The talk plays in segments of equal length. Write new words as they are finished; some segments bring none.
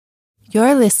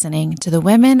You're listening to the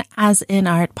Women as in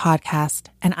Art podcast,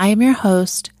 and I am your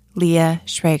host, Leah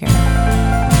Schrager.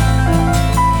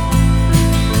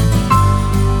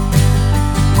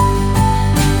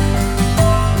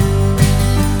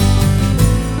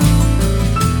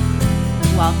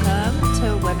 Welcome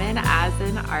to Women as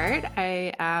in Art.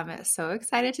 I am so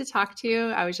excited to talk to you.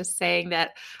 I was just saying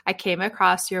that I came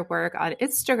across your work on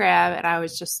Instagram, and I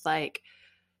was just like,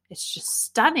 it's just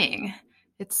stunning.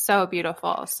 It's so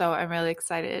beautiful. So I'm really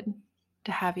excited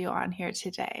to have you on here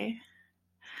today.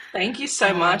 Thank you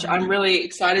so much. I'm really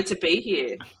excited to be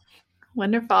here.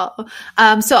 Wonderful.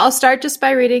 So I'll start just by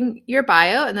reading your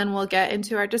bio, and then we'll get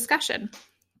into our discussion.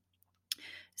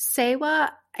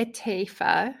 Serwah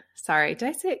Attafuah. Sorry, did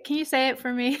I say it? Can you say it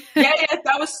for me?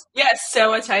 Serwah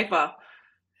Attafuah.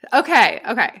 Okay,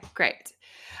 great.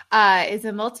 Is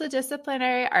a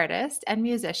multidisciplinary artist and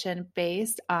musician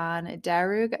based on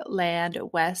Dharug land,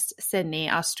 West Sydney,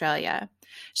 Australia.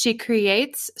 She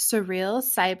creates surreal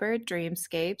cyber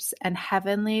dreamscapes and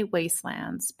heavenly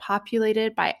wastelands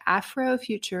populated by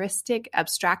Afrofuturistic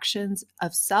abstractions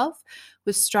of self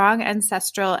with strong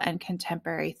ancestral and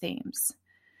contemporary themes.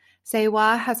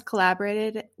 Serwah has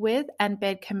collaborated with and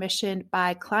been commissioned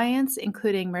by clients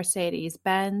including Mercedes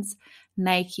Benz,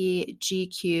 Nike,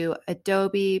 GQ,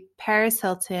 Adobe,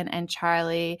 Hilton and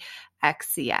Charli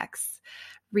XCX.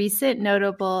 Recent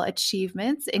notable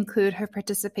achievements include her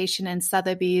participation in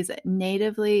Sotheby's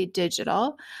Natively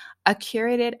Digital, a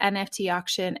curated NFT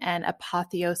auction, and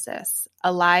Apotheosis,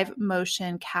 a live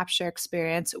motion capture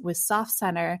experience with Soft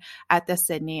Center at the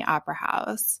Sydney Opera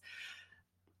House.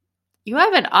 You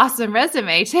have an awesome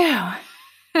resume too.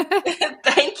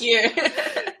 Thank you.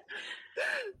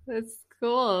 That's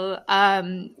cool.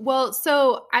 Well,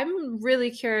 so I'm really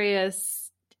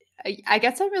curious. I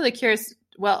guess I'm really curious.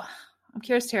 Well, I'm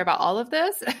curious to hear about all of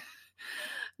this.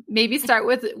 Maybe start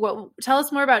with tell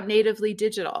us more about Natively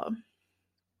Digital.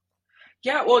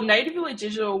 Yeah, well, Natively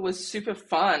Digital was super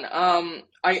fun.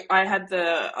 I had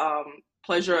the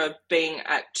pleasure of being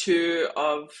at two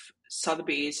of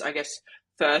Sotheby's, I guess,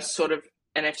 first sort of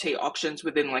NFT auctions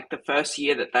within like the first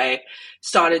year that they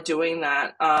started doing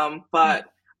that. But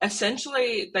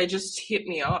essentially they just hit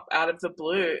me up out of the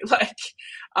blue, like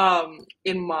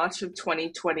in March of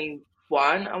 2021,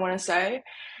 I want to say.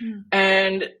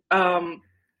 And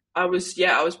I was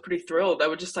pretty thrilled. They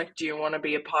were just like, do you want to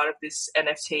be a part of this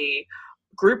NFT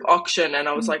group auction? And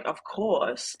I was like, of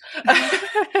course.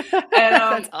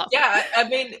 And awesome. Yeah, I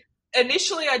mean,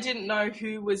 initially I didn't know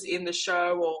who was in the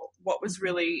show or what was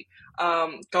really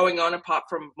going on apart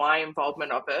from my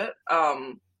involvement of it.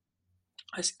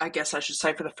 I guess I should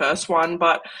say for the first one,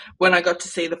 but when I got to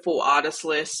see the full artist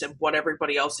list and what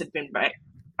everybody else had been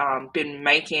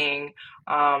making,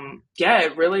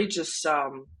 it really just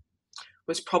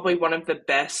was probably one of the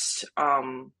best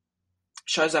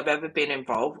shows I've ever been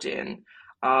involved in.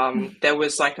 There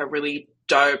was like a really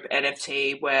dope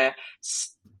NFT where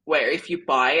if you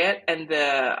buy it and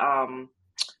the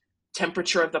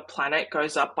temperature of the planet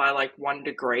goes up by like 1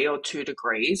 degree or 2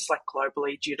 degrees, like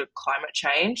globally due to climate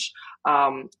change,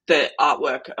 the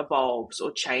artwork evolves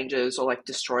or changes or like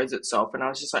destroys itself. And I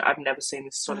was just like, I've never seen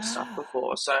this sort of stuff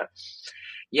before. So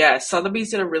yeah,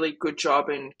 Sotheby's did a really good job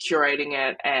in curating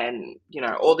it, and you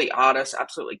know, all the artists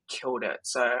absolutely killed it.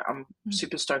 So I'm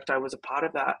super stoked I was a part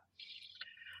of that.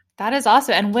 That is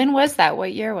awesome. And when was that?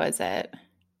 What year was it?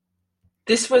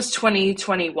 This was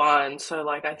 2021. So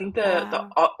like I think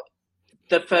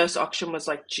the first auction was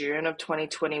like June of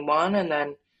 2021, and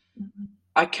then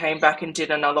I came back and did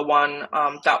another one.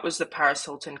 That was the Paris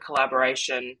Hilton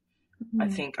collaboration. I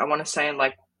think I want to say in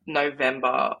like November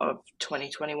of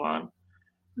 2021.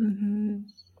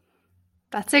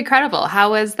 That's incredible.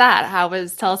 How was that?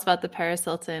 Tell us about the Paris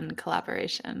Hilton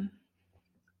collaboration.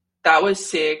 That was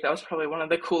sick. That was probably one of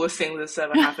the coolest things that's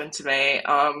ever happened to me.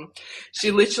 She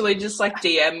literally just like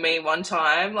DM'd me one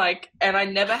time, like, and I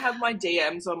never have my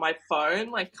DMs on my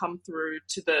phone like come through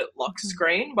to the lock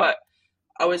screen, but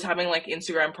I was having like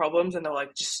Instagram problems, and they're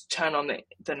like, just turn on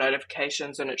the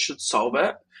notifications and it should solve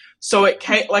it. So it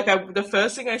came like the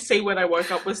first thing I see when I woke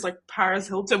up was like, Paris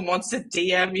Hilton wants to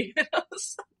DM you. And I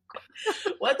was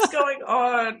like, what's going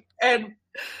on?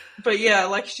 But yeah,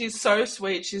 like she's so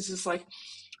sweet. She's just like,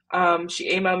 she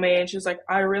emailed me and she was like,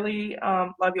 I really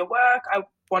love your work. I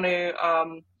want to,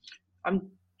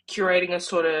 I'm curating a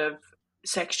sort of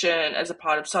section as a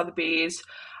part of Sotheby's.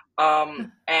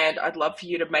 And I'd love for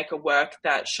you to make a work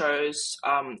that shows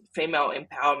female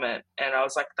empowerment. And I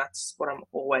was like, that's what I'm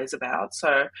always about.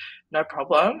 So no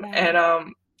problem.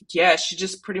 Yeah. And she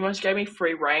just pretty much gave me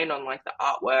free reign on like the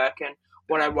artwork and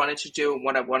what I wanted to do and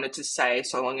what I wanted to say,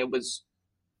 so long it was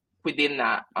within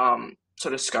that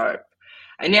sort of scope.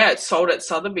 And yeah, it's sold at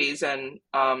Sotheby's, and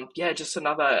yeah, just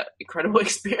another incredible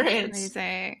That's experience.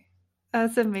 amazing.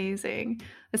 That's amazing.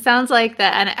 It sounds like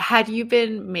that. And had you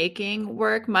been making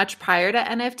work much prior to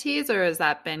NFTs, or has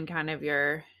that been kind of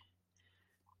your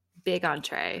big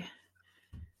entree?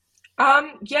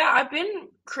 Yeah, I've been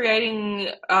creating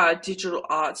digital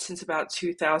art since about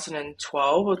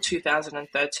 2012 or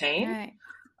 2013. Right.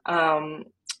 Um,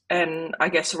 and I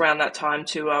guess around that time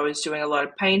too, I was doing a lot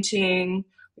of painting.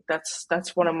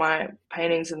 That's one of my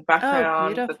paintings in the Oh,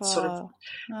 background that's sort of beautiful.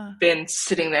 Oh. been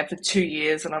sitting there for 2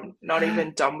 years, and I'm not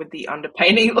even done with the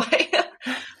underpainting layer.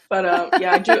 But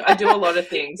yeah, I do a lot of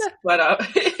things. But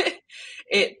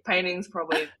it painting's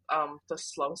probably the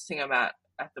slowest thing I'm at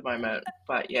the moment.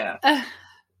 But yeah.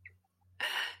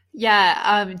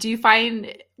 Yeah. Do you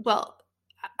find, well,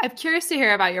 I'm curious to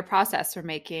hear about your process for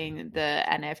making the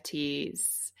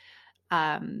NFTs.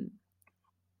 Um,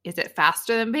 is it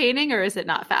faster than painting or is it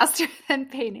not faster than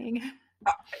painting?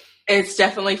 It's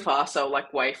definitely faster,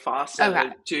 like way faster Okay.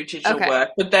 to do digital Okay. work.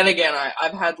 But then again,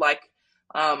 I've had like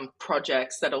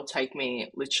projects that'll take me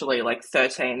literally like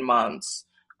 13 months,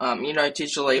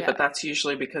 digitally, Yeah. but that's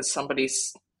usually because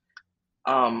somebody's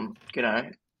you know,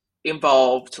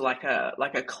 involved, like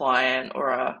a client or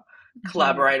a hmm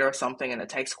collaborator or something, and it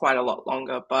takes quite a lot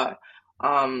longer. But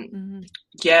um hmm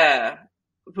yeah.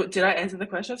 But did I answer the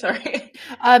question? Sorry.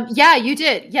 Yeah, you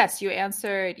did. Yes, you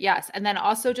answered yes. And then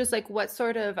also just like what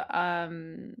sort of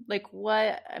like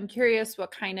what I'm curious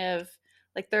what kind of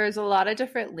like there's a lot of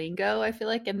different lingo I feel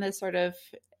like in this sort of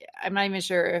I'm not even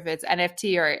sure if it's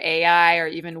NFT or AI or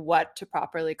even what to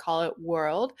properly call it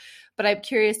world, but I'm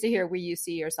curious to hear where you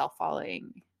see yourself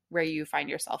falling, where you find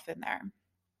yourself in there.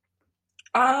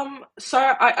 So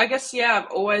I guess, yeah,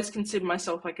 I've always considered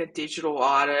myself like a digital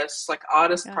artist, like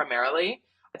artist Yeah. primarily.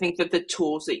 I think that the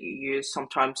tools that you use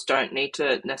sometimes don't need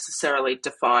to necessarily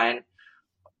define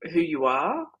who you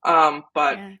are.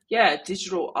 But Yeah. yeah,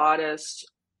 digital artist.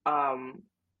 Um,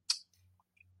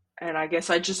 and I guess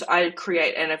I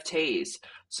create NFTs.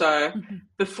 So hmm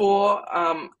before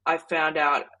I found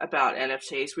out about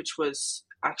NFTs, which was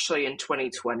actually in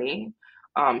 2020,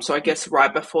 so I guess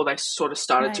right before they sort of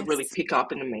started to really Nice. pick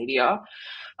up in the media,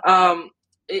 um,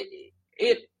 it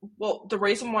it well, the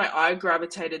reason why I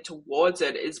gravitated towards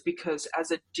it is because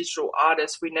as a digital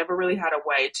artist, we never really had a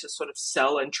way to sort of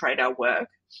sell and trade our work.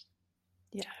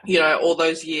 Yeah. All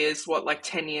those years, what, like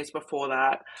 10 years before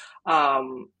that,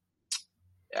 um,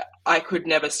 I could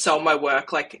never sell my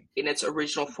work like in its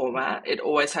original format. It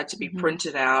always had to be hmm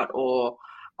printed out or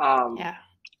um, Yeah.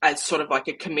 as sort of like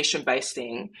a commission based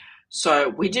thing. So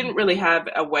we hmm didn't really have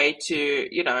a way to,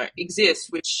 exist,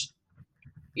 which,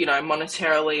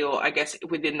 monetarily or I guess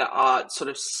within the art sort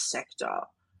of sector.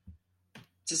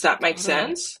 Does that make Totally.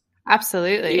 sense?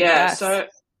 Absolutely. Yeah. Yes.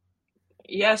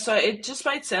 So it just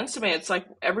made sense to me. It's like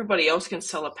everybody else can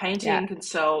sell a Yeah. painting, can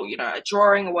sell, a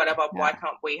drawing or whatever. Why Yeah.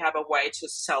 can't we have a way to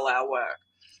sell our work?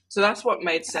 So that's what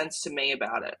made Yeah. sense to me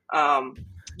about it.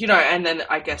 And then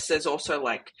I guess there's also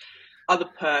like other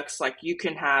perks, like you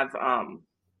can have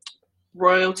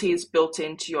royalties built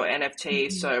into your NFT. hmm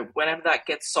So whenever that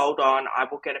gets sold on, I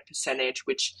will get a percentage,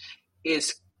 which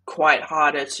is quite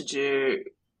harder to do,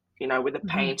 with a hmm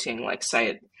painting. Like say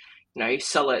it, you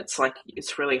sell it, it's like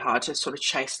it's really hard to sort of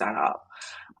chase that up.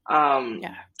 Um,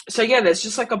 Yeah. so yeah, there's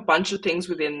just like a bunch of things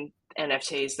within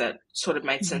NFTs that sort of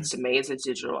made sense hmm to me as a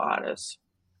digital artist.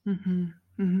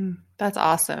 hmm That's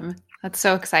awesome. That's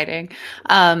so exciting.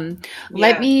 Um,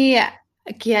 let Yeah. me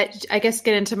get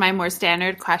into my more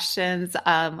standard questions.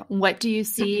 What do you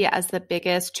see as the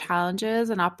biggest challenges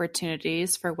and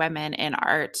opportunities for women in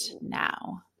art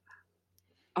now?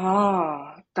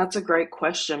 That's a great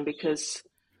question because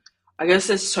I guess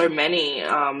there's so many,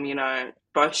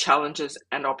 both challenges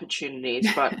and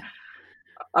opportunities. But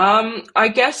I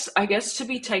guess to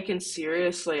be taken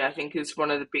seriously, I think is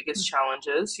one of the biggest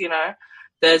challenges.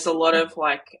 There's a lot of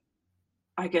like,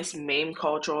 I guess, meme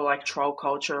culture or like troll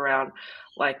culture around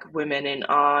like women in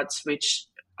arts, which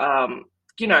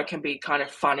can be kind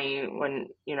of funny when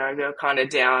they're kind of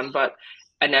down, but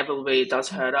inevitably it does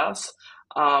hurt us.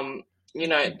 Um,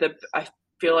 I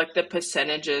feel like the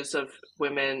percentages of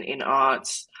women in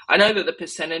arts. I know that the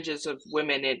percentages of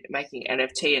women in making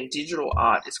NFT and digital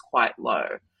art is quite low.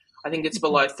 I think it's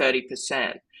below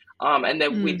 30%. And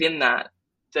then Mm-hmm. within that,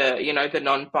 the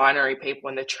non-binary people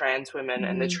and the trans women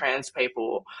and the Mm-hmm. trans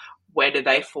people, where do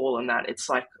they fall in that? It's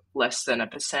like less than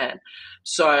 1%.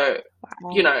 So,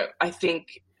 Wow. I think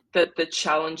that the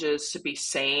challenges to be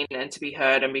seen and to be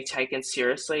heard and be taken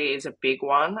seriously is a big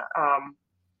one.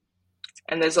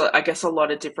 And there's, I guess, a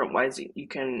lot of different ways that you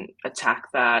can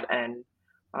attack that and,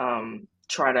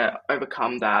 try to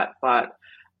overcome that. But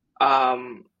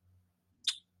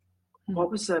what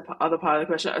was the other part of the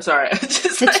question? Sorry.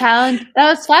 The challenge. That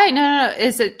was fine. No.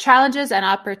 Is it challenges and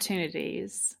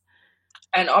opportunities?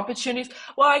 And opportunities.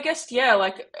 Well, I guess, yeah,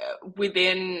 like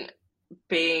within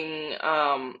being,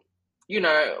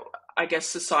 I guess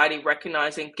society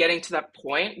recognizing, getting to that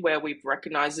point where we've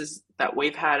recognized that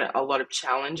we've had a lot of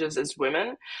challenges as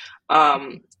women.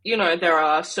 There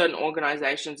are certain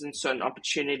organizations and certain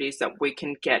opportunities that we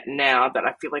can get now that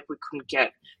I feel like we couldn't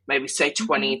get maybe say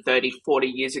 20, 30, 40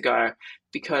 years ago,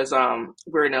 because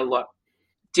we're in a lot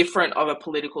different of a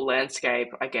political landscape,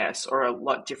 I guess, or a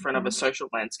lot different of a social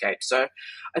landscape. So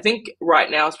I think right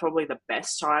now is probably the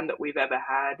best time that we've ever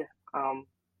had,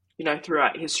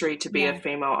 throughout history to be a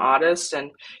female artist.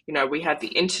 And, we have the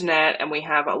internet and we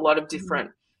have a lot of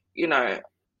different,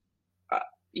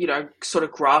 sort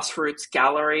of grassroots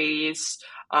galleries.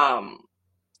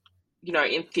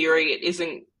 In theory, it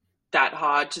isn't that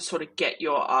hard to sort of get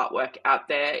your artwork out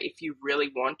there if you really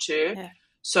want to. Yeah.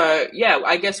 So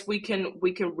I guess we can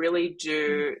really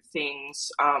do things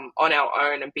on our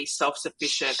own and be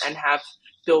self-sufficient and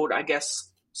build, I guess,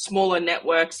 smaller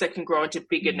networks that can grow into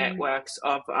bigger networks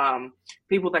of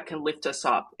people that can lift us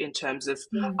up in terms of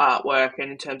artwork and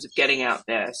in terms of getting out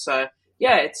there. So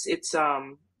it's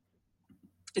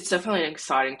definitely an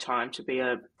exciting time to be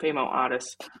a female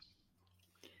artist.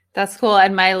 That's cool.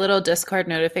 And my little Discord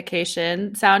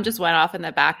notification sound just went off in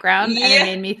the background, and it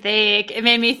made me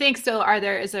think. So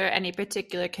is there any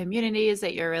particular communities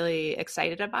that you're really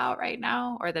excited about right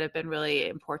now, or that have been really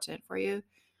important for you?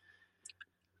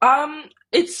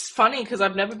 It's funny because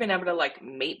I've never been able to like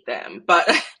meet them, but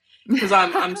because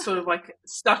I'm sort of like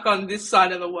stuck on this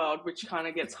side of the world, which kind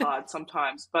of gets hard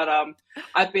sometimes. But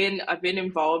I've been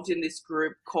involved in this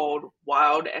group called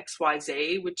Wild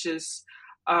XYZ, which is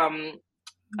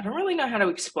I don't really know how to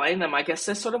explain them. I guess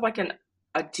they're sort of like a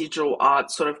digital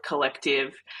art sort of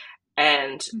collective,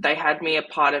 and they had me a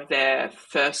part of their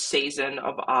first season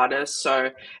of artists.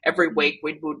 So every week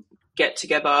we would get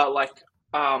together like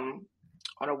on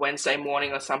a Wednesday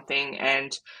morning or something,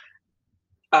 and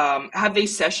have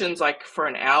these sessions like for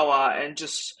an hour and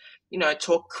just,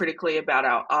 talk critically about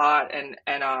our art and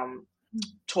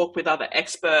talk with other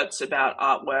experts about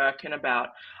artwork and about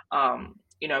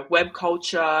web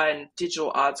culture and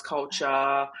digital arts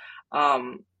culture,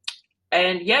 and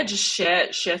just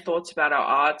share thoughts about our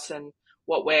arts and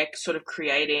what we're sort of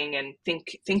creating, and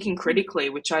thinking critically,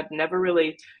 which I'd never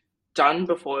really done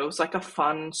before. It was like a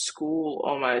fun school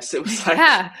almost. It was like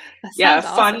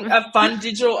awesome. a fun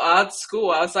digital arts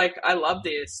school. I was like, I love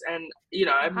this, and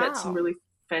I met some really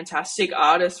fantastic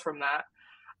artists from that.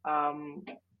 I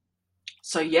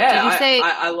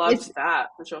loved that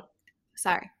for sure.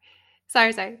 Sorry.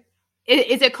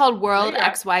 Is it called World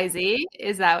XYZ?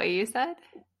 Is that what you said?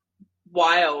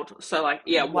 Wild. So like,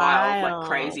 wild, like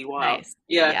crazy wild. Nice.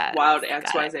 Yeah, Wild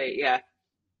XYZ. Yeah.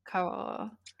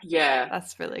 Cool. Yeah.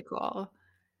 That's really cool.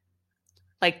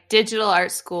 Like digital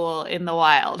art school in the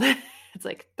wild. It's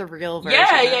like the real version.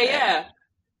 Yeah.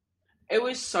 It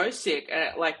was so sick, and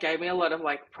it like gave me a lot of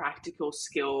like practical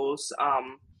skills.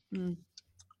 And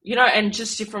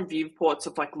just different viewports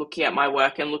of like looking at my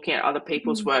work and looking at other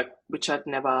people's work, which I'd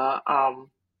never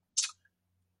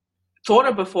thought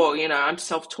of before. I'm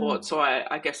self-taught, so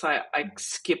I guess I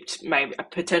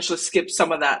potentially skipped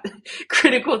some of that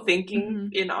critical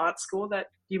thinking in art school that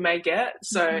you may get.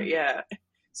 So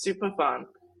super fun.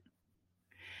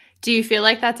 Do you feel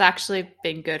like that's actually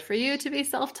been good for you to be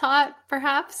self-taught,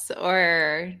 perhaps,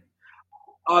 or?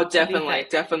 Oh, definitely.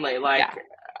 Like. Yeah.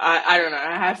 I don't know.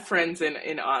 I have friends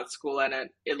in art school,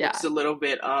 and it looks a little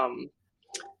bit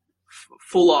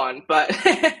full on, but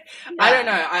I don't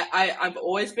know. I've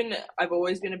always been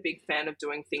a big fan of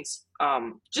doing things,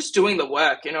 just doing the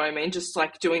work. You know what I mean? Just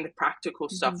like doing the practical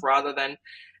stuff rather than,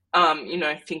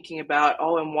 thinking about,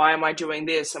 and why am I doing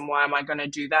this, and why am I going to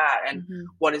do that, and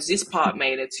what does this part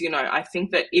mean? It's I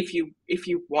think that if you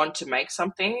want to make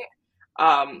something,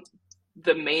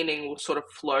 the meaning will sort of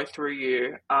flow through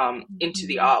you into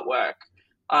the artwork,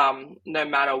 no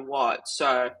matter what.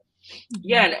 So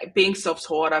and being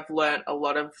self-taught, I've learned a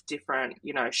lot of different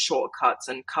shortcuts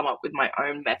and come up with my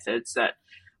own methods that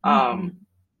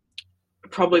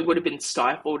probably would have been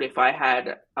stifled if I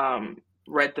had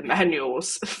read the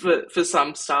manuals for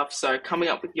some stuff. So coming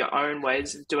up with your own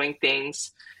ways of doing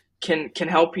things can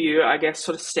help you, I guess,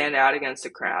 sort of stand out against the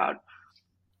crowd.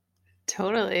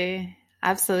 Totally.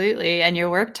 Absolutely. And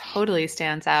your work totally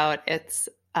stands out. It's,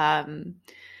 I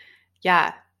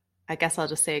guess I'll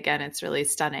just say again, it's really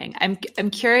stunning. I'm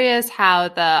curious how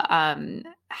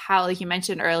how, like you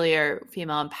mentioned earlier,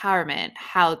 female empowerment,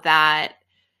 how that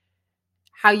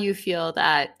how you feel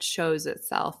that shows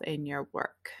itself in your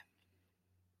work.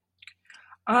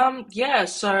 Yeah,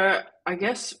 so I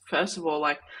guess first of all,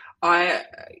 like I,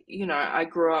 I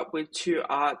grew up with two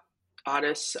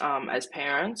artists as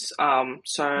parents.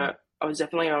 So I was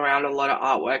definitely around a lot of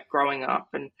artwork growing up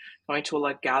and going to a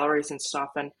lot of galleries and stuff.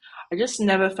 And I just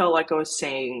never felt like I was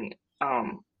seeing,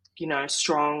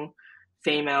 strong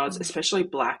females, especially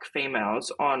black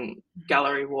females, on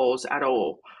gallery walls at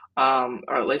all.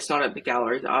 Or at least not at the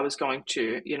galleries I was going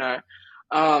to.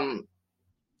 Um,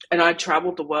 and I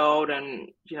traveled the world and,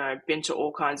 been to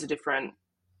all kinds of different,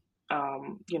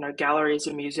 galleries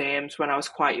and museums when I was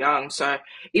quite young. So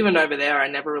even over there, I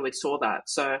never really saw that.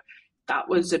 So that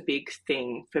was a big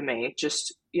thing for me,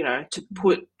 just, to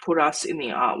put us in the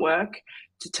artwork,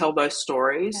 to tell those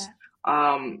stories.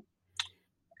 Yeah.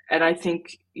 And I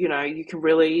think, you can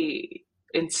really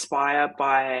inspire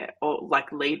by, or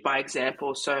like lead by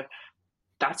example. So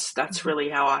that's really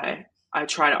how I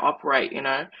try to operate,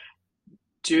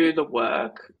 do the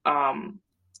work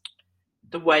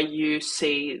the way you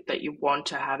see that you want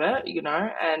to have it,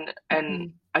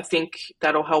 and I think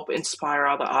that'll help inspire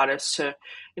other artists to,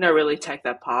 really take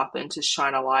that path and to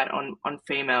shine a light on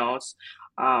females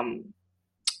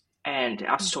and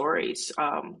our stories.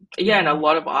 And a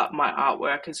lot of my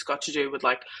artwork has got to do with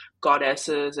like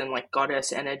goddesses and like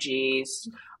goddess energies,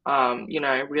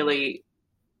 really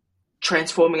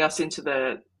transforming us into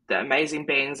the amazing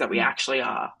beings that we actually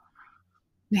are.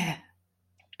 Yeah.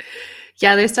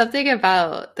 Yeah, there's something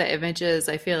about the images.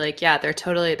 I feel like,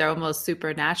 they're almost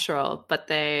supernatural, but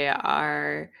they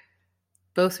are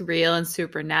both real and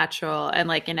supernatural. And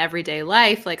like in everyday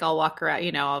life, like I'll walk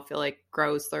around, I'll feel like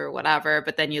gross or whatever.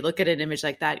 But then you look at an image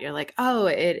like that, you're like, oh,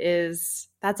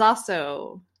 that's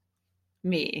also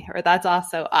me, or that's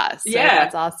also us. Yeah. Or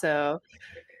that's also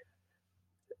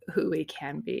who we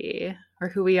can be, or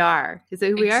who we are. Is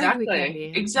it who we are or who we can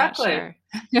be? Exactly. Sure.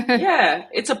 Yeah,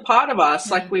 it's a part of us.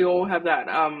 Yeah. Like we all have that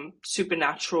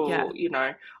supernatural,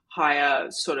 higher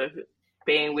sort of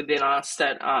being within us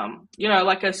that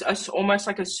like a almost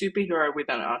like a superhero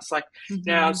within us. Like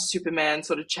now Superman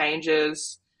sort of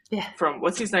changes from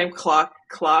what's his name, Clark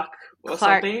or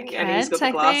something, Kent, and he's got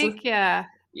the glasses.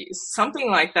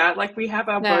 Something like that. Like we have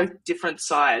our both different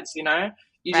sides. You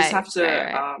just have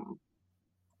to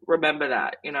remember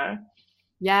that.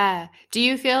 Yeah. Do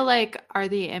you feel like are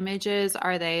the images,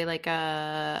 are they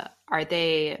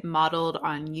modeled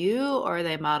on you, or are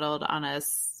they modeled on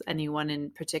anyone in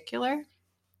particular?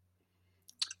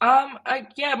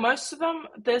 Most of them.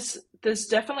 There's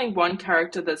definitely one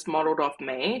character that's modeled off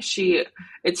me.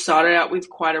 It started out with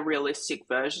quite a realistic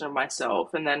version of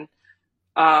myself, and then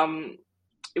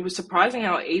it was surprising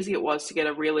how easy it was to get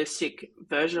a realistic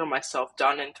version of myself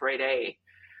done in 3D.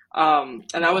 And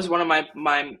that was one of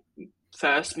my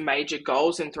first major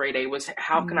goals in 3D was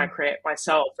how can I create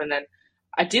myself? And then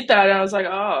I did that and I was like,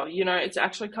 oh, it's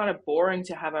actually kind of boring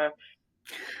to have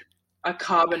a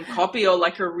carbon copy or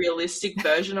like a realistic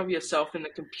version of yourself in the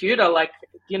computer. Like,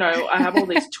 I have all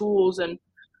these tools and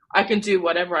I can do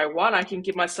whatever I want. I can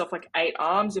give myself like 8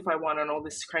 arms if I want and all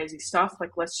this crazy stuff.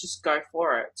 Like, let's just go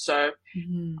for it. So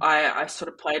I sort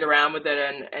of played around with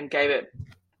it and gave it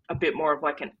a bit more of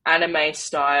like an anime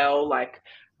style. Like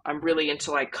I'm really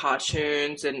into like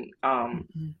cartoons and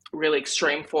really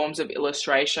extreme forms of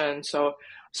illustration. So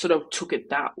sort of took it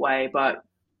that way. But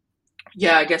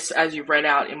yeah, I guess as you read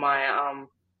out in my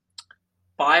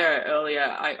bio earlier,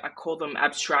 I call them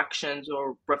abstractions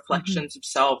or reflections of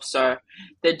self. So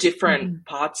they're different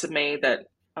parts of me that,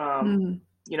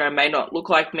 may not look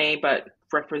like me, but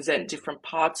represent different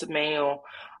parts of me or,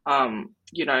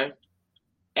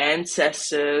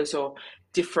 ancestors or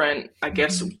different, I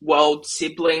guess, world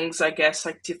siblings, I guess,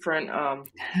 like different,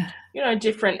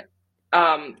 different,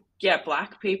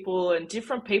 black people and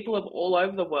different people of all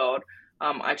over the world.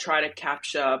 I try to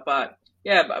capture, but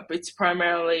it's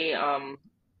primarily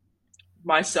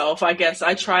myself, I guess.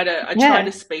 I try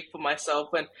to speak for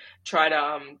myself and try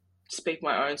to speak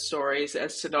my own stories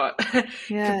as to not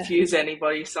confuse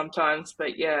anybody sometimes.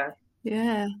 But yeah,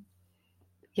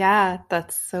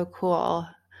 that's so cool.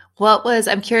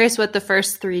 I'm curious what the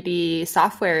first 3D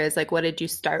software is. Like, what did you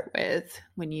start with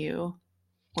when you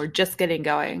were just getting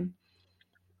going?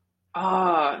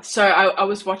 So I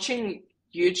was watching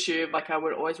YouTube. Like I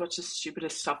would always watch the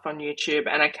stupidest stuff on YouTube,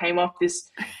 and I came up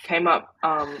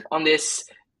on this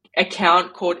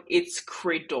account called It's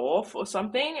Credorf or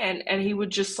something, and he would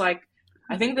just like,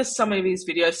 I think there's some of his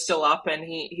videos still up, and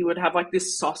he would have like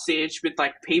this sausage with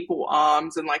like people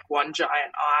arms and like one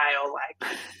giant eye, or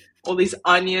like all these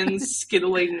onions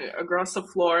skittling across the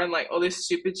floor and like all this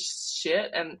stupid shit.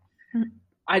 And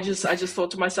I just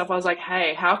thought to myself, I was like,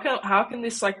 hey, how can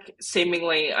this like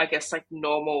seemingly, I guess, like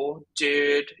normal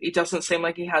dude, he doesn't seem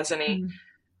like he has any,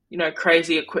 Mm.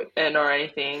 crazy equipment or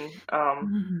anything.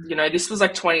 This was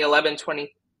like 2011,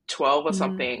 2012 or Mm.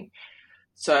 something.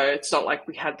 So it's not like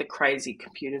we had the crazy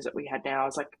computers that we had now. I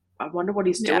was like, I wonder what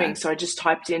he's Yeah. doing. So I just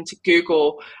typed into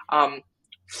Google,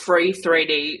 free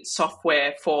 3D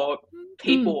software for Mm.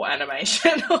 people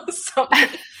animation or something.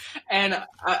 And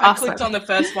I clicked Awesome. on the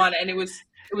first one, and it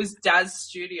was Daz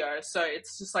Studio. So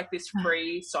it's just like this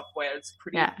free software. It's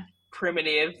pretty Yeah.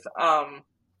 primitive.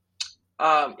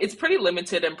 It's pretty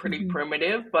limited and pretty Mhm.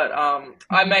 primitive, but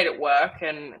I Mhm. made it work,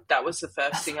 and that was the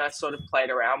first thing I sort of played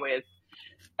around with.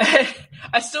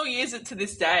 I still use it to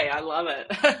this day. I love it.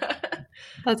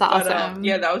 That's But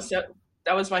yeah, awesome.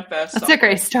 that was my first That's a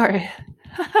great software. story.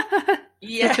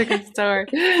 Yeah. Such a good story.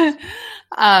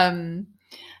 Um,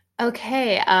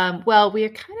 okay. Well, we're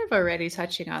kind of already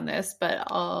touching on this, but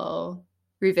I'll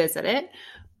revisit it.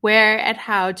 Where and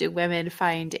how do women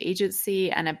find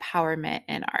agency and empowerment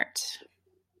in art?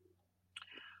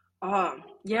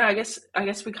 Yeah, I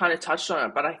guess we kind of touched on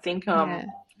it, but I think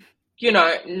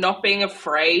Yeah. not being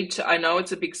afraid to, I know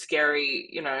it's a big scary,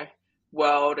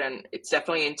 world, and it's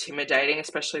definitely intimidating,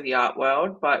 especially the art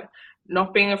world, but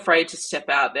not being afraid to step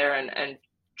out there and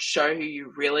show who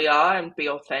you really are and be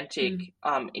authentic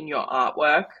Mm. in your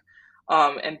artwork,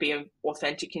 and be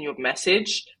authentic in your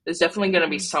message. There's definitely going to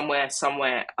be Mhm. someone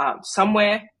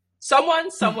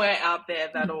somewhere out there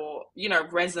that'll,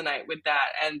 resonate with that,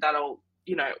 and that'll,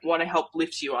 want to help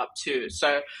lift you up too.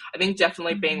 So I think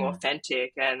definitely being Mhm.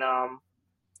 authentic and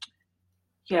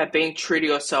yeah, being true to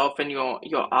yourself and your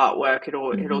artwork,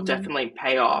 it'll Mhm. definitely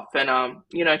pay off. And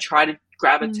try to Mhm.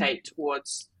 gravitate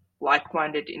towards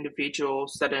like-minded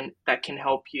individuals that can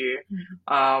help you,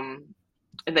 Mhm. um,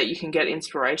 and that you can get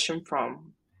inspiration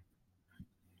from.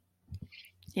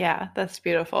 Yeah, that's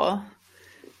beautiful.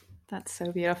 That's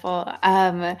so beautiful.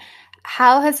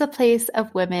 How has the place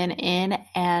of women in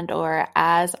and or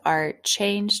as art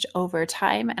changed over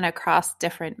time and across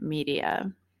different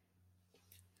media?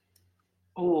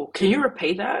 Oh, can you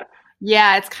repeat that?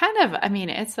 Yeah, it's kind of, I mean,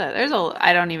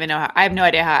 I don't even know I have no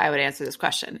idea how I would answer this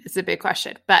question. It's a big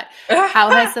question, but how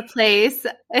has the place,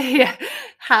 yeah,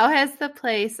 how has the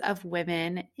place of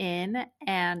women in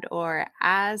and or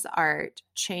as art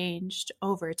changed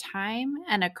over time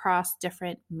and across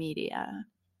different media?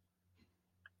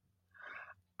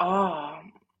 Oh,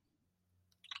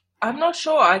 I'm not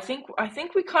sure. I think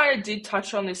we kind of did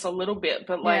touch on this a little bit,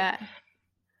 but like Yeah.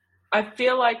 I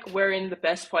feel like we're in the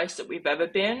best place that we've ever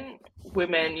been.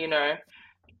 Women,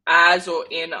 as or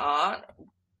in art,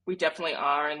 we definitely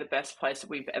are in the best place that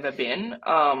we've ever been.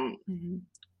 Mhm.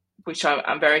 Which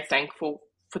I'm very thankful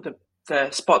for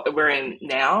the spot that we're in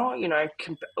now.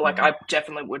 Like I Mhm.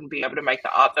 definitely wouldn't be able to make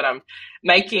the art that I'm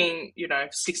making,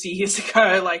 60 years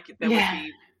ago. Like there would Yeah.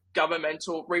 be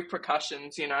governmental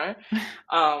repercussions.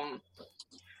 Um,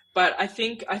 but I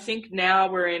think now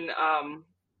we're in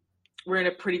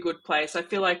a pretty good place. I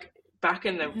feel like back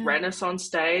in the Yeah. Renaissance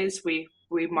days, we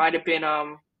might have been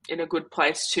in a good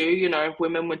place too.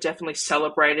 Women were definitely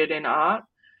celebrated in art.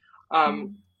 Um,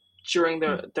 Mhm. during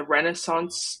the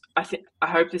Renaissance. I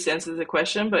hope this answers the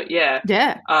question, but yeah,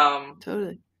 Yeah, um,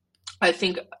 totally. I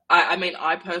think I mean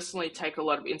I personally take a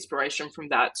lot of inspiration from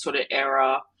that sort of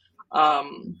era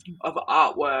Mhm. of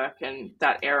artwork and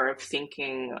that era of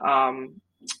thinking.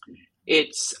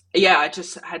 It's yeah, I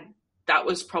just had that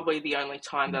was probably the only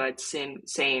time that I'd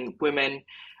seen women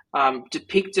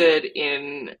depicted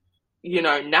in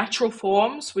natural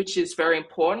forms, which is very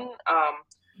important.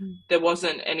 Mhm. There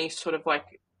wasn't any sort of like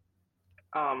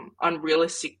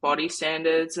unrealistic body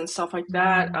standards and stuff like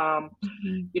that. Mhm.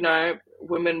 Mhm.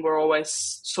 Women were always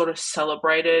sort of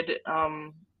celebrated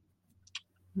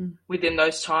Mhm. within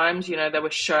those times. They were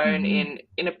shown Mhm.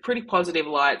 in a pretty positive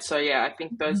light. So yeah, I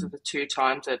think those are Mhm. the two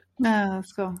times that Oh,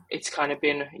 that's cool. it's kind of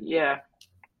been yeah.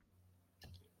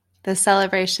 The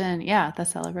celebration, yeah, the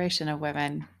celebration of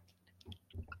women.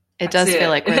 It That's does feel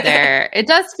like we're it. there. It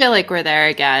does feel like we're there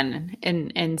again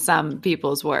in some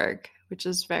people's work, which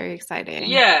is very exciting.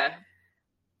 Yeah,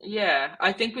 yeah.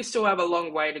 I think we still have a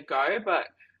long way to go, but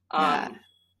Yeah. um,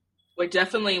 we're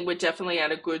definitely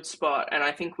at a good spot, and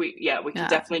I think we can Yeah.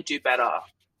 definitely do better.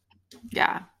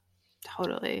 Yeah.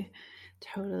 Totally.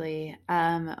 Totally.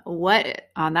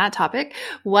 What on that topic,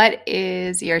 what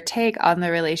is your take on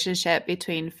the relationship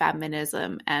between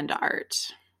feminism and art?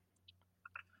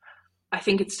 I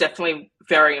think it's definitely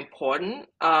very important.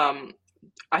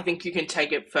 I think you can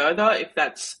take it further if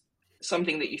that's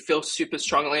something that you feel super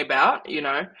strongly about.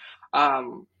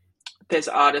 Um, there's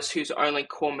artists whose only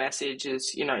core message is,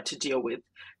 to deal with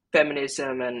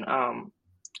feminism and,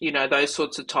 those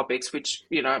sorts of topics, which,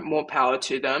 more power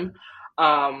to them.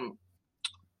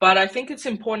 But I think it's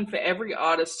important for every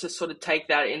artist to sort of take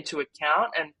that into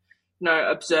account and,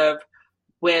 observe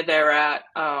where they're at,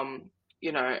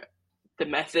 the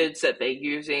methods that they're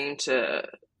using to,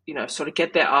 sort of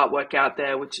get their artwork out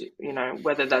there, which,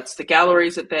 whether that's the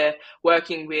galleries that they're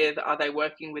working with, are they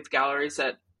working with galleries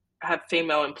that have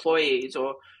female employees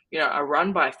or, are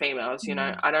run by females?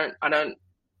 I don't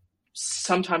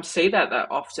sometimes see that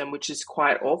often, which is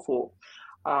quite awful.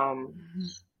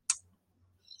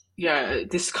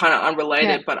 This is kind of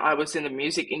unrelated, but I was in the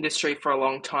music industry for a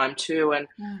long time too, and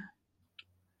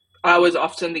I was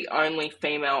often the only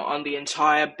female on the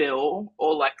entire bill,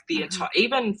 or like the entire,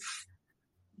 even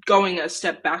going a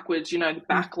step backwards, the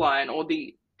back line or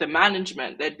the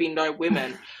management, there'd be no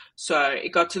women. So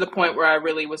it got to the point where I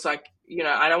really was like,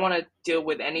 I don't want to deal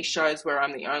with any shows where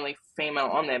I'm the only female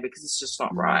on there, because it's just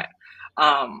not right.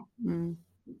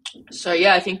 So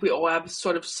yeah, I think we all have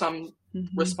sort of some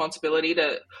responsibility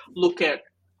to look at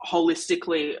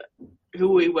holistically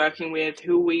who are we working with,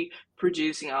 who are we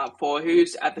producing art for,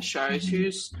 who's at the shows,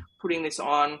 who's putting this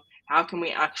on, how can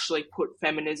we actually put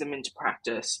feminism into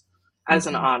practice as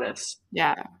an artist.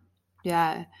 Yeah.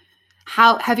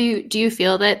 Do you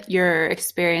feel that your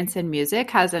experience in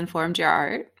music has informed your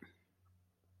art?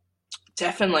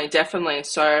 Definitely.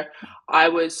 So I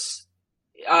was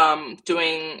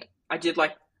I did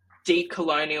like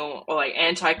decolonial or like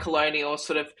anti-colonial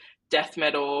sort of death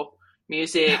metal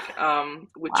music,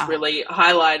 which really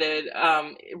highlighted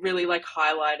and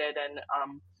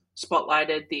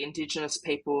spotlighted the Indigenous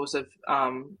peoples of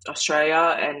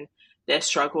Australia and their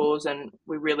struggles, and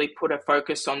we really put a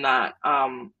focus on that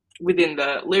within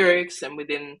the lyrics and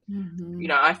within,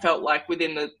 I felt like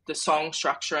within the song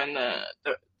structure and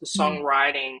the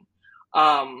songwriting.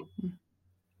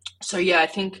 So yeah, I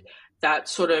think that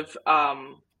sort of,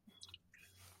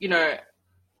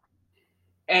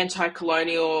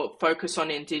 anti-colonial, focus on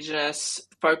Indigenous,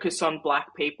 focus on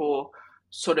Black people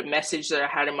sort of message that I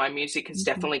had in my music has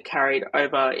definitely carried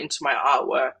over into my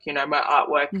artwork. My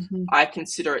artwork, I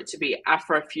consider it to be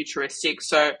Afrofuturistic.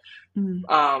 So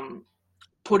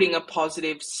putting a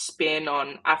positive spin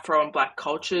on Afro and Black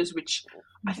cultures, which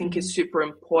I think is super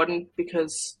important,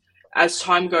 because as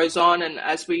time goes on and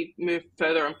as we move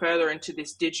further and further into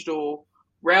this digital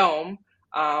realm,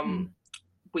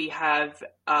 we have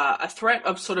a threat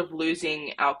of sort of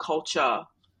losing our culture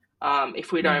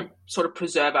if we don't sort of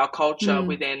preserve our culture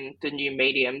within the new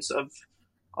mediums of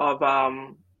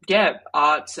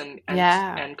arts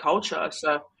and culture.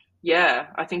 So yeah,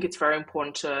 I think it's very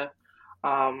important to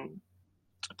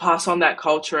pass on that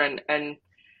culture and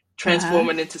transform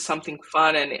it into something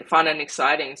fun and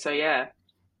exciting. So yeah.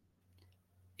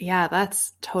 Yeah,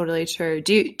 that's totally true.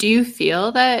 Do you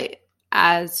feel that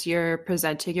as you're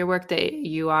presenting your work that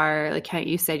you are, like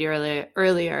you said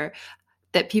earlier,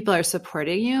 that people are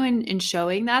supporting you in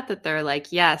showing that they're like,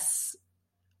 yes,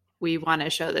 we want to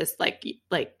show this, well,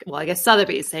 I guess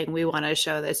Sotheby is saying we want to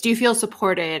show this. Do you feel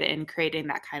supported in creating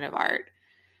that kind of art?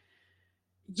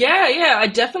 Yeah, I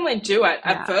definitely do.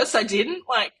 At first I didn't,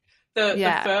 like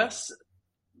the first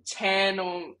 10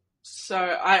 or so,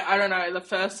 I don't know, the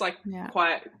first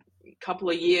quite couple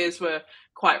of years were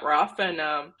quite rough,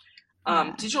 and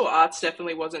digital arts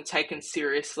definitely wasn't taken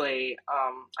seriously,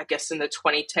 I guess in the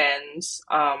 2010s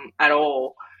at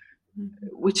all,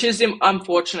 which is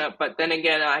unfortunate. But then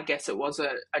again, I guess it was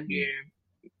a new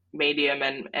medium,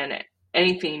 and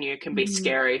anything new can be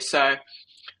scary. So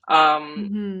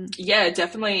yeah,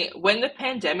 definitely when the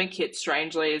pandemic hit,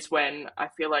 strangely, is when I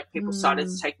feel like people started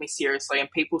to take me seriously,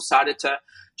 and people started to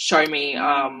show me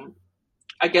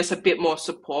I guess a bit more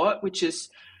support, which is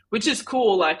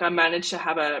cool. Like I managed to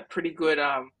have a pretty good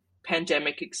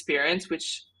pandemic experience,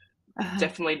 which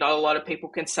definitely not a lot of people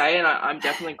can say, and I'm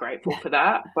definitely grateful for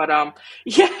that. But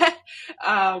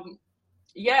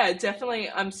definitely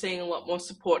I'm seeing a lot more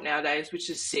support nowadays, which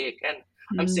is sick, and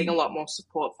I'm seeing a lot more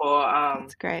support for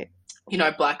that's great.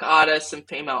 Black artists and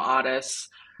female artists.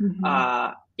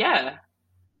 Yeah,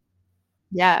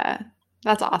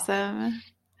 that's awesome.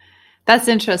 That's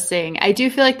interesting. I do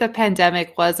feel like the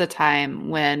pandemic was a time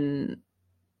when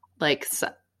like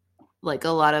a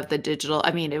lot of the digital,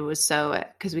 I mean, it was so,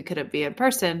 because we couldn't be in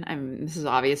person. I mean, this is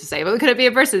obvious to say, but we couldn't be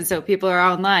in person. So people are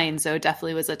online. So it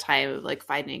definitely was a time of like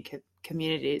finding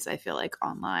communities, I feel like,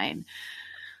 online.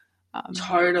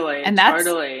 Totally. And that's,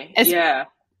 totally. Yeah.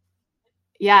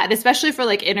 And especially for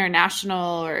like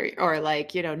international or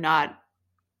like, not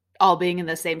all being in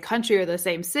the same country or the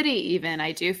same city, even,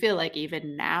 I do feel like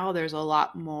even now there's a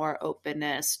lot more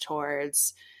openness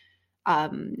towards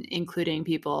including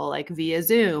people like via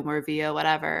Zoom or via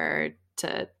whatever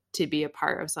to be a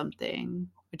part of something,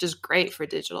 which is great for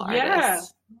digital Yeah.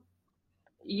 artists.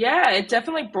 Yeah, it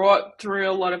definitely brought through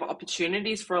a lot of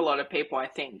opportunities for a lot of people, I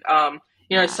think.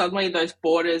 Yeah. Suddenly those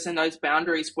borders and those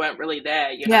boundaries weren't really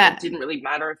there. Yeah. It didn't really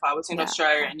matter if I was in Yeah,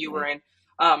 Australia and you were exactly.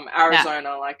 in Yeah.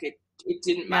 Arizona. Like it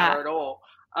didn't Yeah. matter at all.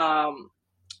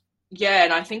 Yeah,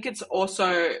 and I think it's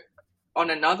also, on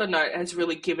another note, has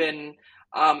really given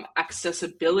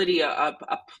accessibility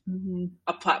Mm-hmm.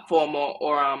 a platform,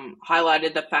 or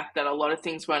highlighted the fact that a lot of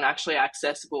things weren't actually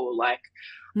accessible, like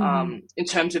Mm-hmm. in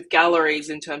terms of galleries,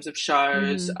 in terms of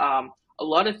shows, Mm-hmm. a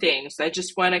lot of things, they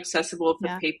just weren't accessible for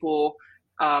Yeah. people,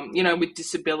 with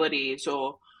disabilities,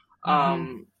 or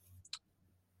Mm-hmm.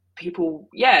 people,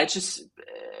 yeah, just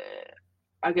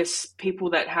I guess people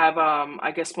that have,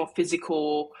 I guess, more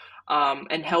physical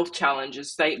and health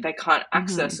challenges. They can't Mm-hmm.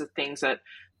 access the things that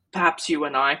perhaps you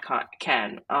and I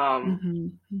can. Mm-hmm.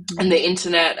 And Mm-hmm. the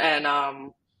internet and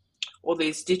all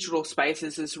these digital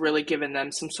spaces has really given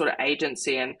them some sort of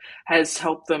agency and has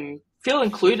helped them feel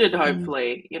included,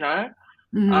 hopefully,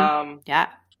 Mm-hmm. um, Yeah.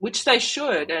 which they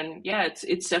should. And yeah,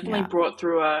 it's definitely Yeah. brought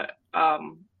through a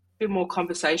bit more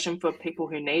conversation for people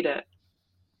who need it.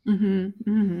 Mm-hmm.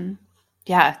 Mm-hmm.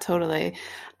 Yeah, totally.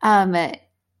 Um,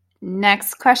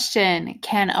 Next question.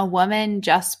 Can a woman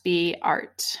just be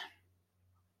art?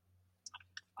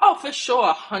 Oh, for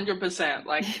sure, 100%,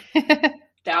 like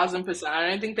 1,000%. I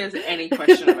don't think there's any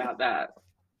question about that.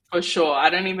 For sure. I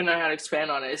don't even know how to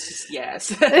expand on it. It's just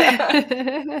yes.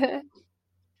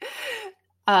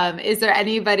 Is there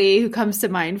anybody who comes to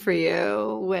mind for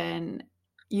you when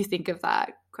you think of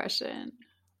that question?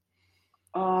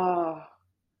 Oh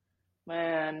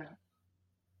man.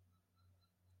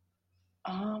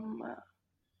 Um,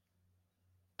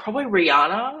 Probably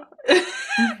Rihanna.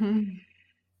 Mm-hmm.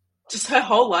 Just her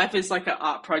whole life is like an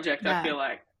art project, I Yeah, feel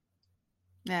like.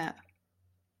 yeah,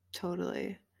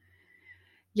 totally.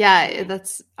 Yeah, Mm.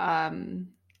 that's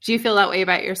do you feel that way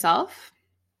about yourself?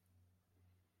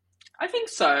 I think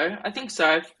so. I think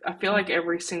so. I feel like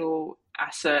every single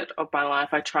asset of my life,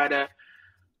 I try to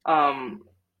um,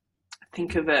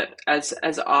 think of it as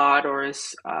art, or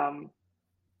as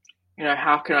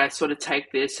how can I sort of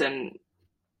take this and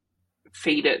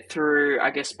feed it through,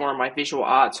 I guess, more of my visual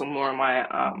arts, or more of my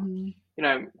Mm-hmm. you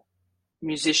know,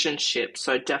 musicianship.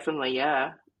 So definitely,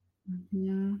 yeah.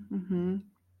 Mm-hmm. Mm-hmm.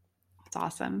 That's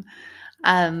awesome.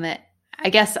 Um, I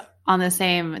guess on the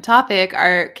same topic,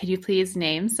 could you please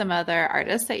name some other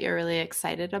artists that you're really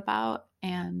excited about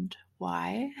and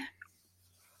why?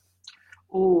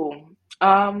 Ooh,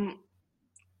 I'm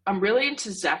really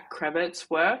into Zach Krevitz's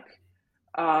work.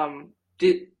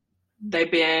 Did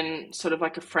they've been sort of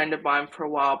like a friend of mine for a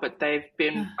while, but they've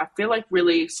been, I feel like,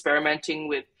 really experimenting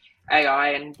with AI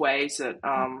in ways that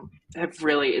have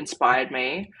really inspired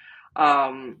me.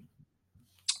 Um,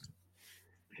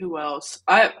 who else?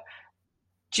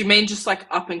 Do you mean just like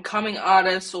up and coming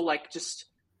artists, or like just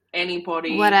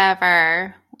anybody?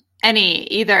 Whatever. Any,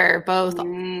 either, both,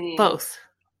 Mm, both.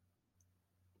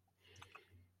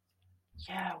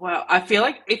 yeah, well, I feel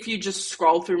like if you just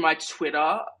scroll through my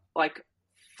Twitter, like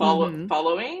Mm-hmm.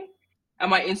 following, and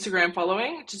my Instagram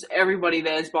following, just everybody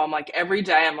there's bomb. Like every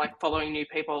day I'm like following new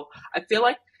people. I feel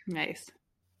like Nice.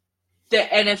 the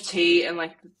NFT and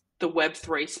like the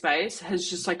Web3 space has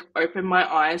just like opened my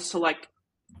eyes to like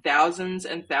thousands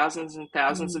and thousands and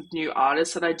thousands of new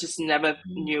artists that I just never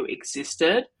Mm-hmm. knew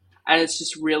existed. And it's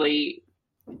just really,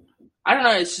 I don't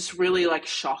know, it's just really like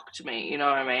shocked me, you know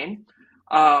what I mean?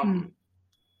 Um,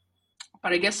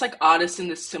 but I guess like artists in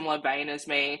the similar vein as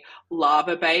me,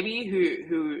 Lava Baby,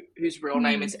 whose real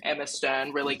name Mm-hmm. is Emma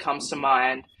Stern, really comes to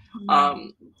mind. Mm-hmm.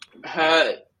 Um,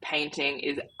 Her painting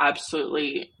is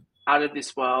absolutely out of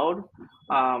this world.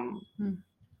 Um,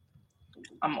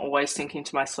 I'm always thinking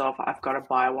to myself, I've got to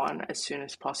buy one as soon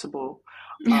as possible.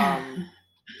 Um,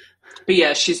 but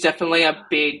yeah, she's definitely a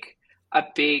big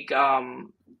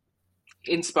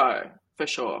inspo for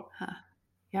sure.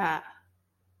 Yeah,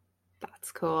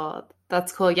 that's cool.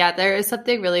 That's cool. Yeah, there is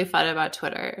something really fun about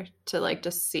Twitter to like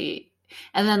just see,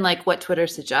 and then like what Twitter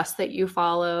suggests that you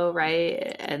follow,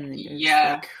 right? And you're just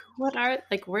Yeah, like, what are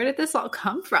like, where did this all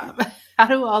come from? How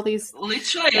do all these?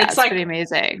 literally, Yeah, it's it's pretty like,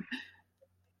 amazing.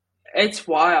 it's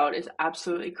wild. It's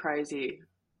absolutely crazy.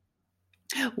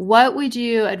 What would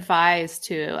you advise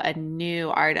to a new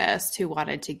artist who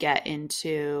wanted to get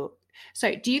into?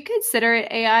 Sorry, do you consider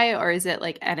it AI or is it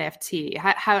like NFT?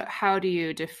 How do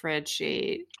you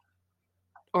differentiate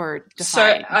or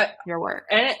So define your work?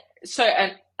 and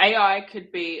AI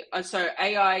could be, so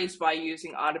AI is by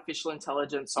using artificial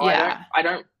intelligence. So Yeah. I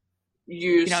don't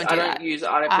You don't do that. use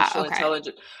artificial Okay.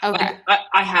 intelligence. Okay. Like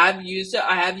I have used it.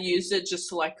 I have used it just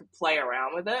to like play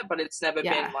around with it, but it's never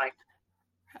been like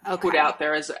put out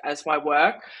there as my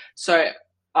work. So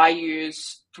I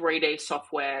use 3D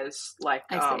softwares like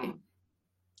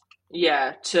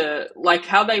to like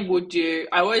how they would do.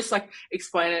 I always like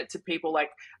explain it to people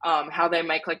like how they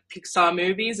make like Pixar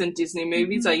movies and Disney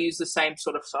movies. I use the same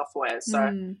sort of software.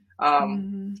 So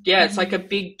it's like a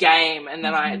big game, and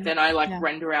then I like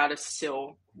render out a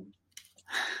still.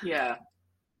 Yeah.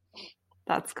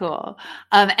 That's cool.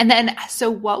 And then, so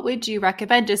what would you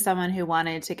recommend to someone who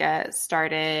wanted to get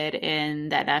started in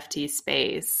the NFT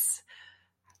space?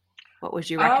 What would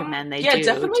you recommend they do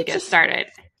to get started?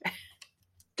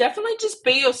 Definitely just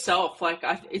be yourself. Like,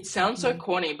 it sounds so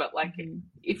corny, but like,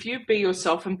 if you be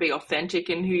yourself and be authentic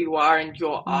in who you are and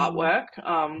your artwork,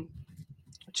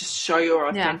 just show your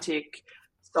authentic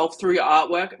self through your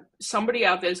artwork. Somebody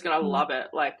out there is going to love it.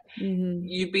 Like,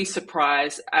 you'd be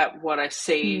surprised at what I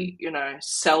see, you know,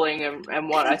 selling and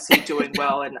what I see doing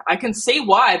well. And I can see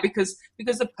why, because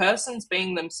the person's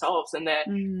being themselves, and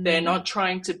they're not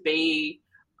trying to be,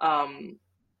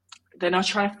 they're not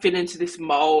trying to fit into this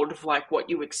mold of like what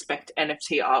you expect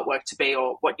NFT artwork to be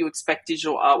or what you expect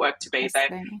digital artwork to be.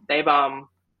 They've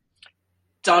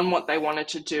done what they wanted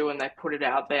to do, and they put it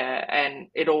out there, and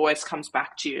it always comes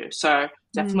back to you. So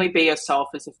definitely be yourself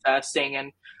is the first thing.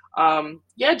 And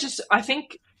I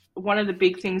think one of the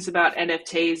big things about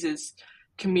NFTs is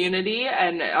community,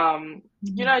 and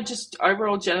you know, just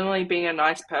overall generally being a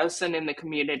nice person in the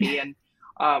community, and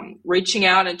reaching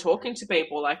out and talking to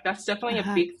people. Like, that's definitely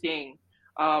a big thing.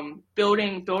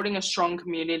 Building a strong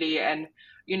community, and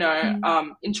you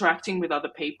know, interacting with other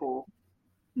people.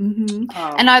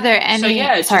 And are there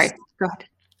any? Sorry,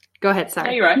 go ahead. Sorry,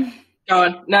 no, you're right. Go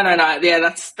on. No. Yeah,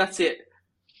 that's it.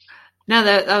 No,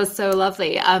 that was so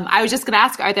lovely. I was just going to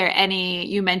ask: are there any?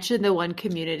 You mentioned the one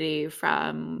community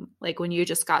from like when you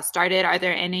just got started. Are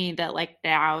there any that like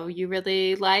now you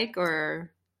really like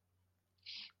or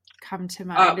come to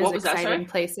mind as exciting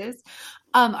places?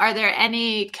 Are there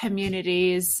any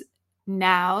communities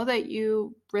now that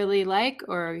you really like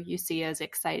or you see as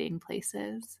exciting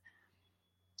places?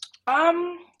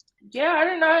 Yeah, I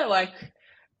don't know. Like,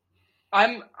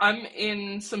 I'm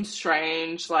in some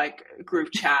strange like group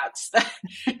chats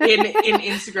in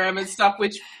Instagram and stuff,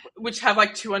 which have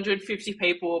like 250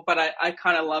 people, but I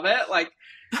kind of love it. Like,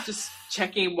 just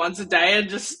checking once a day and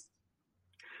just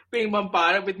being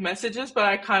bombarded with messages, but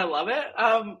I kind of love it.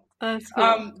 That's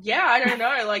cool. Yeah, I don't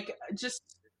know. Like, just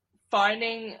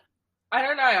finding, I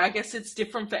don't know. I guess it's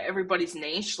different for everybody's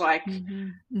niche. Like.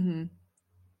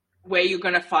 Where you're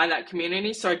going to find that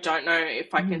community. So I don't know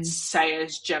if I can say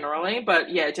as generally, but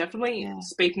yeah, definitely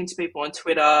speaking to people on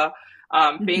Twitter,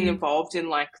 being involved in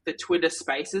like the Twitter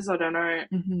spaces. I don't know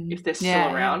if they're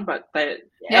still around, but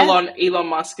Elon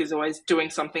Musk is always doing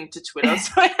something to Twitter.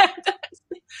 So,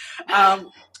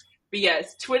 but yeah,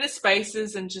 Twitter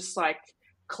spaces and just like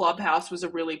Clubhouse was a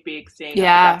really big thing.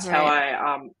 Yeah. That's how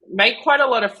I made quite a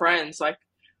lot of friends, like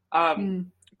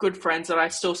good friends that I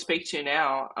still speak to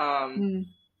now.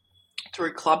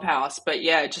 Through Clubhouse. But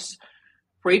yeah, just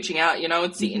reaching out, you know,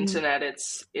 it's the internet.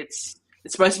 It's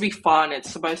supposed to be fun. It's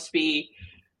supposed to be,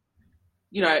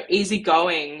 you know,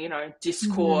 easygoing, you know,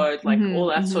 Discord, like all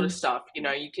that sort of stuff. You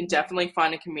know, you can definitely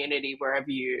find a community wherever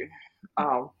you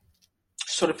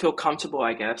sort of feel comfortable,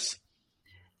 I guess.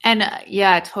 And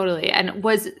yeah, totally. And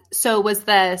was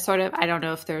the sort of, I don't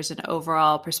know if there's an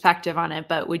overall perspective on it,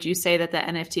 but would you say that the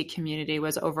NFT community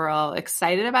was overall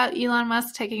excited about Elon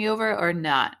Musk taking over or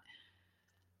not?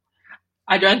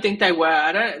 I don't think they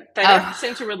were. They don't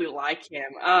seem to really like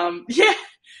him. Yeah,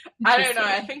 I don't know.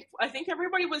 I think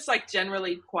everybody was like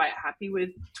generally quite happy with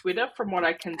Twitter from what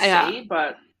I can see,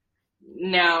 but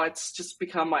now it's just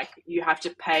become like you have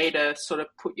to pay to sort of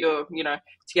put your, you know,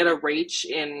 to get a reach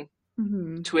in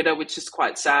Twitter, which is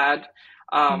quite sad.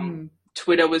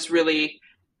 Twitter was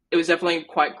definitely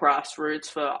quite grassroots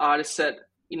for artists that,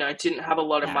 you know, didn't have a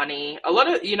lot of money. A lot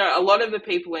of the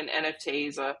people in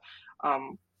NFTs are,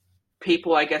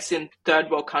 people, I guess, in third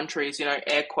world countries, you know,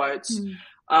 air quotes,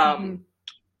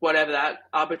 whatever that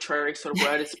arbitrary sort of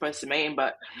word is supposed to mean.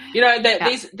 But, you know,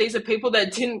 these are people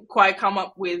that didn't quite come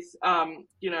up with,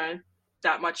 you know,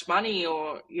 that much money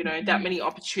or, you know, that many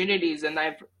opportunities. And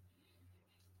they've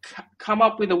come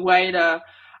up with a way to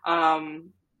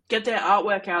get their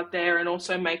artwork out there and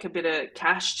also make a bit of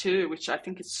cash too, which I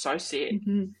think is so sick.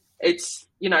 It's,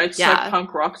 you know, it's so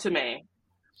punk rock to me.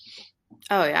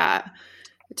 Oh, yeah.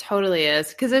 It totally is.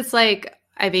 Because it's like,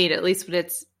 I mean, at least when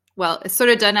it's sort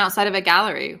of done outside of a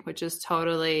gallery, which is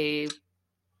totally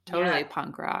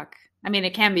punk rock. I mean,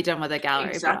 it can be done with a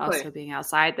gallery, but also being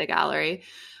outside the gallery.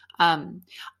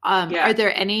 Are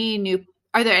there any new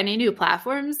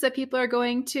platforms that people are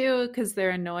going to because they're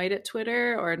annoyed at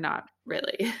Twitter, or not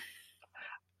really?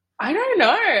 I don't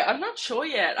know. I'm not sure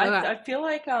yet. Okay. I feel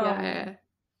like I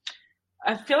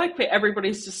feel like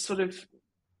everybody's just sort of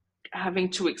having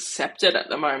to accept it at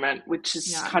the moment, which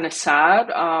is kind of sad.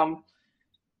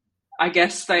 I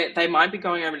guess they might be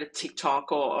going over to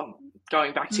TikTok or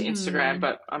going back to Instagram,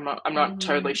 but I'm not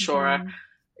totally sure.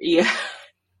 Yeah.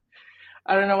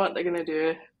 I don't know what they're going to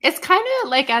do. It's kind of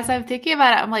like, as I'm thinking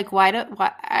about it, I'm like, why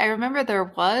I remember there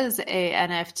was a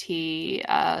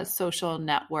NFT social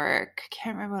network. I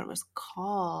can't remember what it was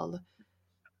called.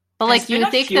 But like, you would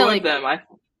think that like them,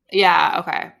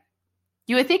 okay.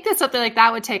 You would think that something like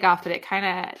that would take off, but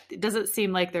it doesn't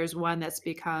seem like there's one that's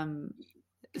become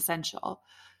essential.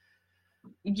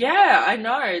 Yeah, I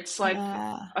know. It's like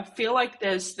I feel like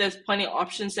there's plenty of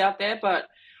options out there, but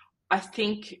I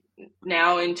think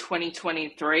now in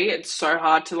 2023, it's so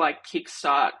hard to like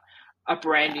kickstart a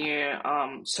brand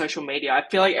new social media. I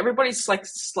feel like everybody's like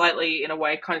slightly, in a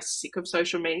way, kind of sick of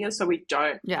social media, so we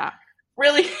don't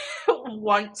really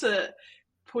want to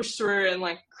push through and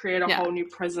like create a whole new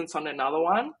presence on another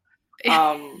one.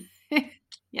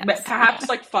 Yes. But perhaps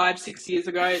like 5-6 years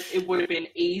ago, it would have been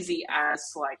easy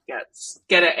as like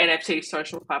get an NFT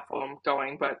social platform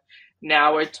going. But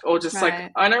now it's all just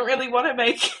like, I don't really want to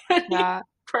make a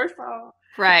profile.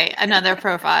 Right. Another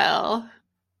profile.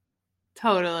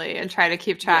 Totally. And try to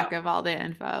keep track of all the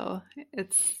info.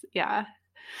 It's, Yeah.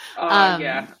 I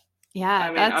mean,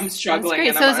 I'm struggling.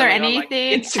 That's great. So is there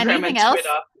anything else?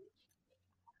 Twitter.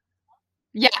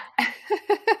 Yeah.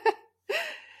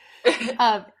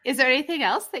 Is there anything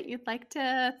else that you'd like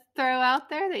to throw out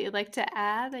there, that you'd like to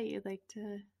add, that you'd like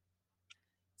to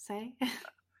say?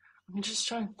 I'm just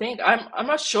trying to think. I'm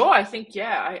not sure. I think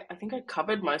I think I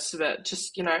covered most of it.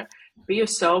 Just, be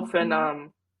yourself and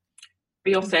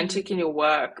be authentic in your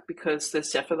work, because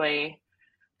there's definitely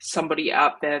somebody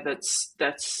out there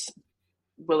that's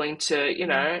willing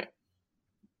to,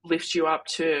 lift you up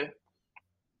too.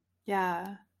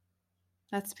 Yeah.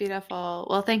 That's beautiful.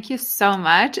 Well, thank you so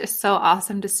much. It's so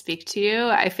awesome to speak to you.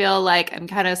 I feel like I'm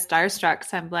kind of starstruck.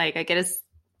 So I'm like, I get to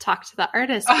talk to the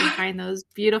artist behind those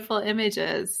beautiful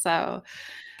images. So,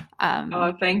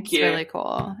 thank you. It's really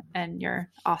cool. And you're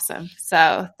awesome.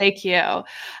 So thank you.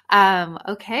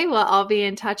 Okay. Well, I'll be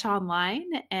in touch online,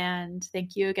 and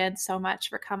thank you again so much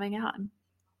for coming on.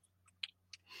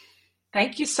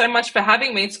 Thank you so much for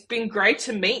having me. It's been great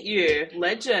to meet you.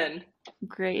 Legend.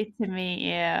 Great to meet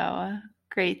you.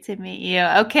 Great to meet you.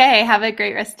 Okay. Have a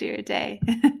great rest of your day.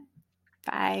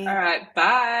 Bye. All right.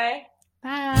 Bye.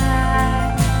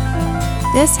 Bye.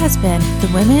 This has been the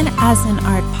Women as an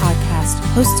Art podcast,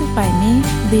 hosted by me,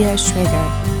 Leah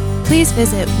Schrager. Please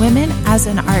visit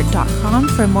womenasanart.com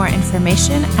for more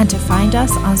information and to find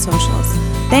us on socials.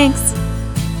 Thanks.